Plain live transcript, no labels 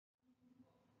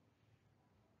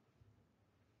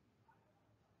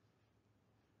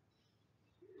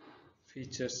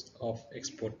Features of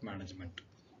export management.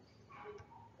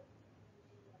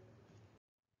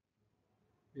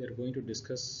 We are going to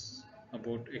discuss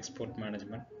about export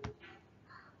management.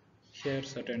 Here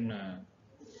certain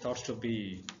thoughts to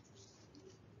be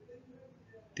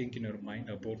think in your mind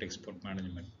about export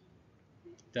management.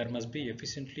 There must be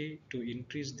efficiently to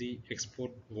increase the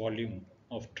export volume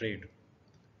of trade,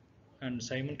 and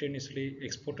simultaneously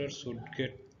exporters should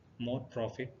get more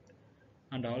profit,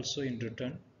 and also in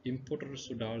return importers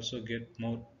should also get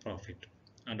more profit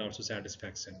and also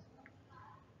satisfaction.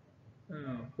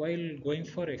 While going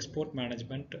for export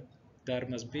management, there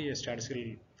must be a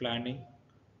statistical planning,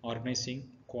 organizing,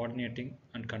 coordinating,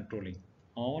 and controlling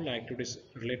all activities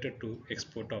related to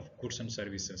export of goods and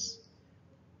services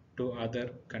to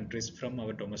other countries from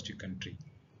our domestic country.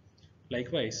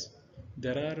 Likewise,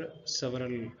 there are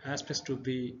several aspects to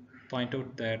be point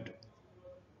out that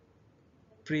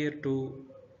prior to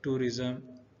tourism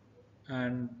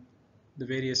and the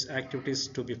various activities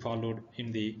to be followed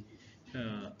in the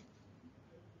uh,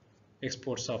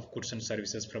 exports of goods and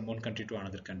services from one country to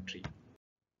another country.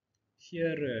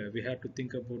 Here we have to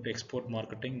think about export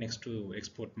marketing next to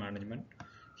export management.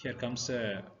 Here comes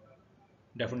a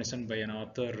definition by an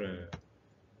author,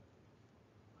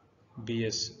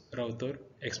 B.S. Rauthar.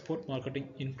 Export marketing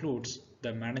includes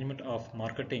the management of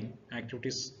marketing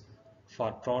activities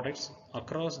for products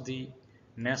across the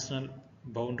national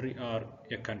boundary or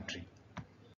a country.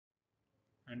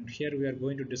 And here we are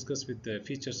going to discuss with the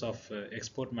features of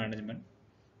export management.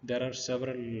 There are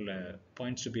several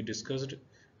points to be discussed,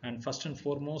 and first and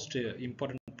foremost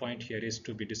important point here is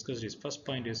to be discussed is first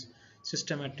point is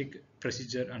systematic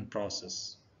procedure and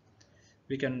process.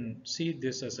 We can see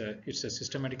this as it's a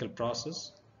systematical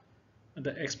process.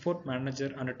 The export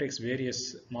manager undertakes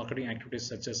various marketing activities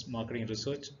such as marketing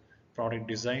research, product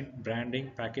design, branding,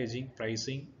 packaging,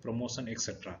 pricing, promotion,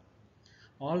 etc.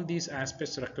 All these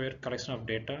aspects require collection of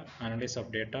data, analysis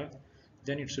of data,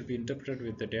 then it should be interpreted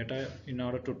with the data in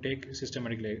order to take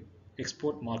systematically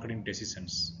export marketing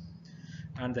decisions.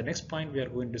 And the next point we are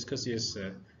going to discuss is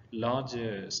large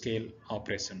scale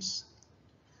operations.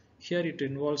 Here it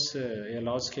involves a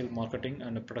large scale marketing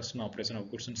and production operation of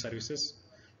goods and services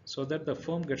so that the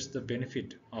firm gets the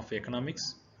benefit of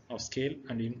economics of scale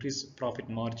and increase profit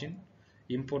margin.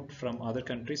 Import from other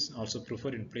countries also prefer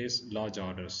in place large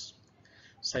orders.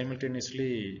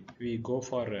 Simultaneously, we go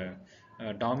for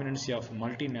a dominancy of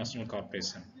multinational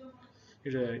corporation.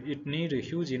 It need a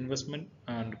huge investment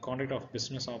and conduct of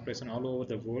business operation all over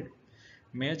the world.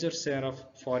 Major share of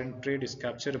foreign trade is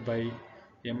captured by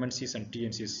MNCs and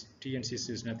TNCs. TNCs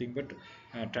is nothing but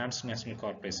transnational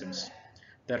corporations.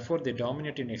 Therefore, they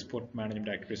dominate in export management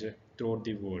activities throughout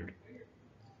the world.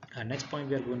 And next point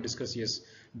we are going to discuss is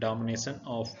domination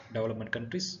of development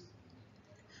countries.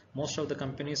 Most of the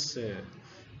companies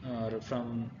are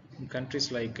from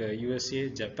countries like USA,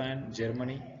 Japan,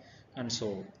 Germany, and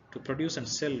so to produce and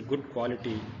sell good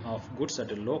quality of goods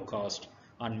at a low cost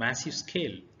on massive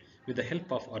scale with the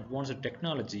help of advanced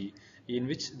technology in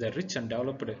which the rich and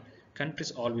developed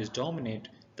countries always dominate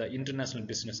the international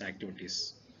business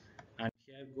activities. And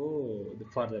here go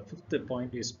for the fifth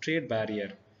point is trade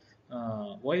barrier.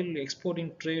 While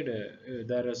exporting trade,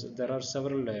 there are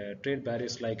several trade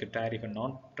barriers like tariff and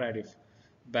non-tariff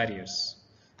barriers.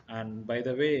 And by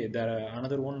the way, there are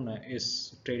another one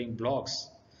is trading blocks.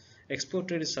 Export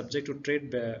trade is subject to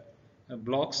trade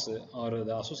blocks or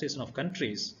the association of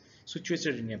countries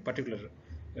situated in a particular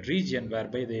region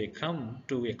whereby they come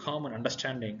to a common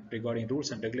understanding regarding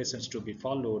rules and regulations to be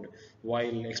followed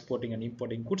while exporting and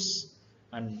importing goods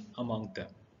and among them.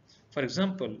 For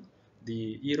example,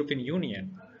 the European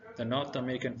Union, the North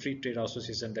American Free Trade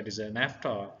Association, that is a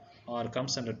NAFTA, or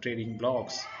comes under trading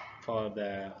blocks for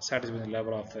the satisfying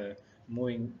level of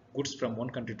moving goods from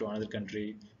one country to another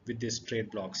country with these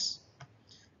trade blocks.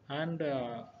 And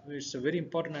it's a very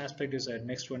important aspect is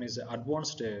next one is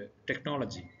advanced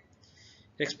technology.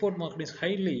 Export market is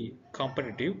highly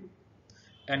competitive.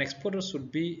 An exporter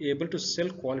should be able to sell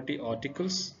quality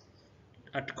articles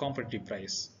at competitive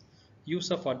price.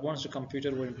 Use of advanced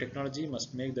computer-oriented technology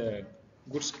must make the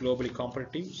goods globally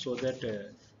competitive so that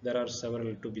there are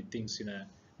several to be things in a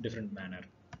different manner.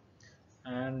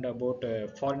 And about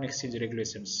foreign exchange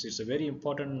regulations, it's a very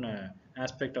important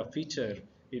aspect of feature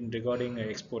in regarding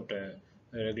export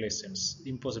regulations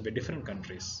imposed by different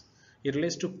countries. It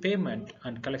relates to payment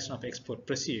and collection of export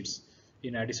proceeds.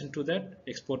 In addition to that,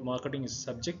 export marketing is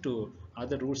subject to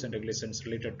other rules and regulations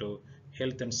related to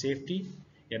health and safety,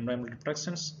 environmental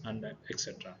protections, and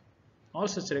etc. All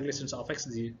such regulations affects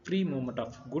the free movement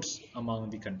of goods among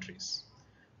the countries.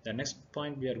 The next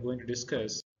point we are going to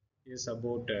discuss is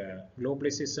about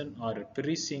globalization or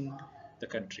perishing the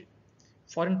country.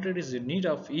 Foreign trade is the need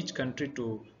of each country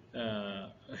to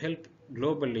help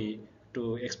globally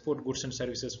to export goods and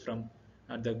services from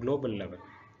at the global level.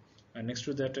 And next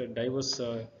to that, diverse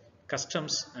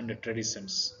customs and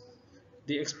traditions.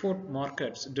 The export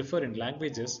markets differ in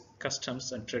languages,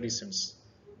 customs, and traditions.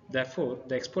 Therefore,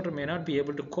 the exporter may not be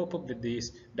able to cope up with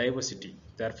this diversity.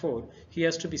 Therefore, he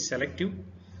has to be selective.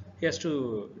 He has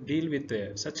to deal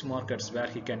with such markets where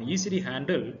he can easily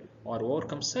handle or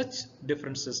overcome such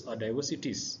differences or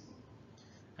diversities.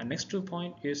 And next two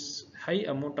point is high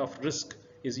amount of risk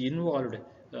is involved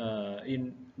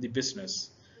in the business,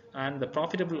 and the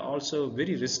profitable also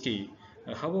very risky.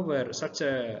 However, such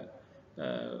a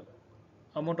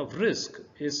amount of risk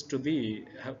is to be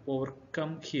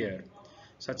overcome here,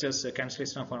 such as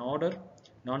cancellation of an order,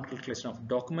 non-calculation of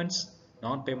documents,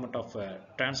 non-payment of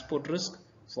transport risk,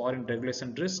 foreign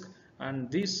regulation risk,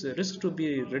 and these risks to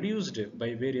be reduced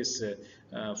by various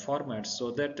formats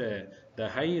so that the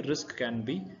high risk can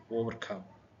be overcome.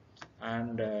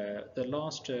 And the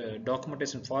last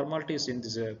documentation formalities in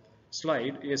this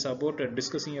slide is about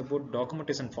discussing about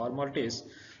documentation formalities.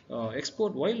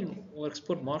 Export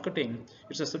marketing,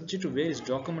 it's a subject to various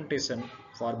documentation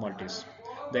formalities.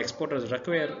 The exporters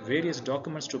require various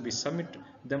documents to be submit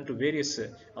them to various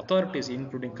authorities,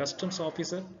 including customs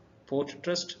officer, port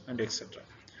trust, and etc.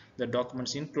 The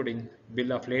documents including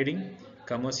bill of lading,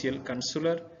 commercial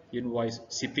consular, invoice,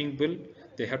 shipping bill.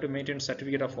 They have to maintain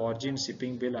certificate of origin,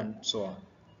 shipping bill, and so on.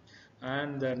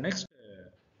 And the next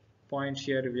point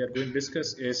here we are going to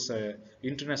discuss is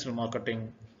international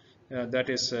marketing, that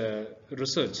is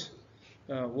research.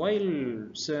 While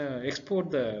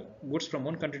export the goods from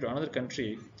one country to another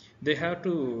country, they have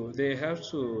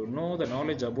to know the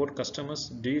knowledge about customers,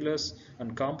 dealers,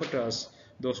 and competitors,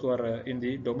 those who are in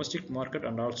the domestic market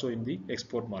and also in the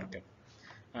export market.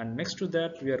 And next to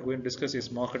that, we are going to discuss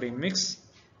is marketing mix.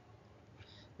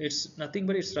 It's nothing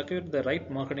but it's required the right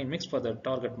marketing mix for the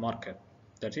target market.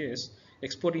 That is,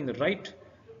 exporting the right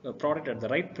product at the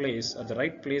right place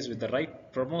with the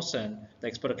right promotion. The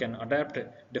exporter can adapt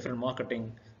different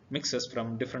marketing mixes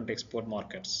from different export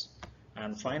markets.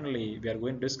 And finally, we are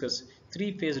going to discuss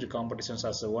three-phased competitions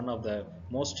as one of the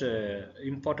most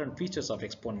important features of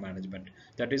export management.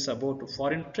 That is about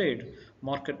foreign trade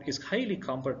market is highly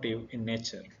competitive in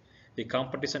nature. The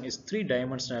competition is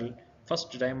three-dimensional.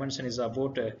 First dimension is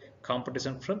about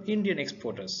competition from Indian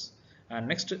exporters, and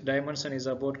next dimension is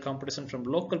about competition from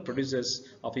local producers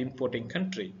of importing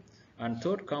country, and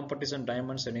third competition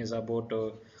dimension is about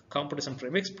competition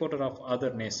from exporter of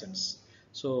other nations.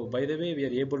 So by the way, we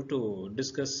are able to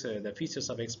discuss the features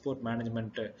of export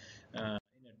management in a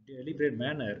deliberate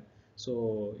manner.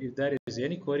 So if there is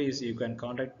any queries, you can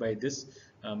contact by this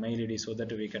mail ID so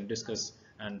that we can discuss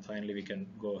and finally we can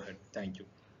go ahead. Thank you.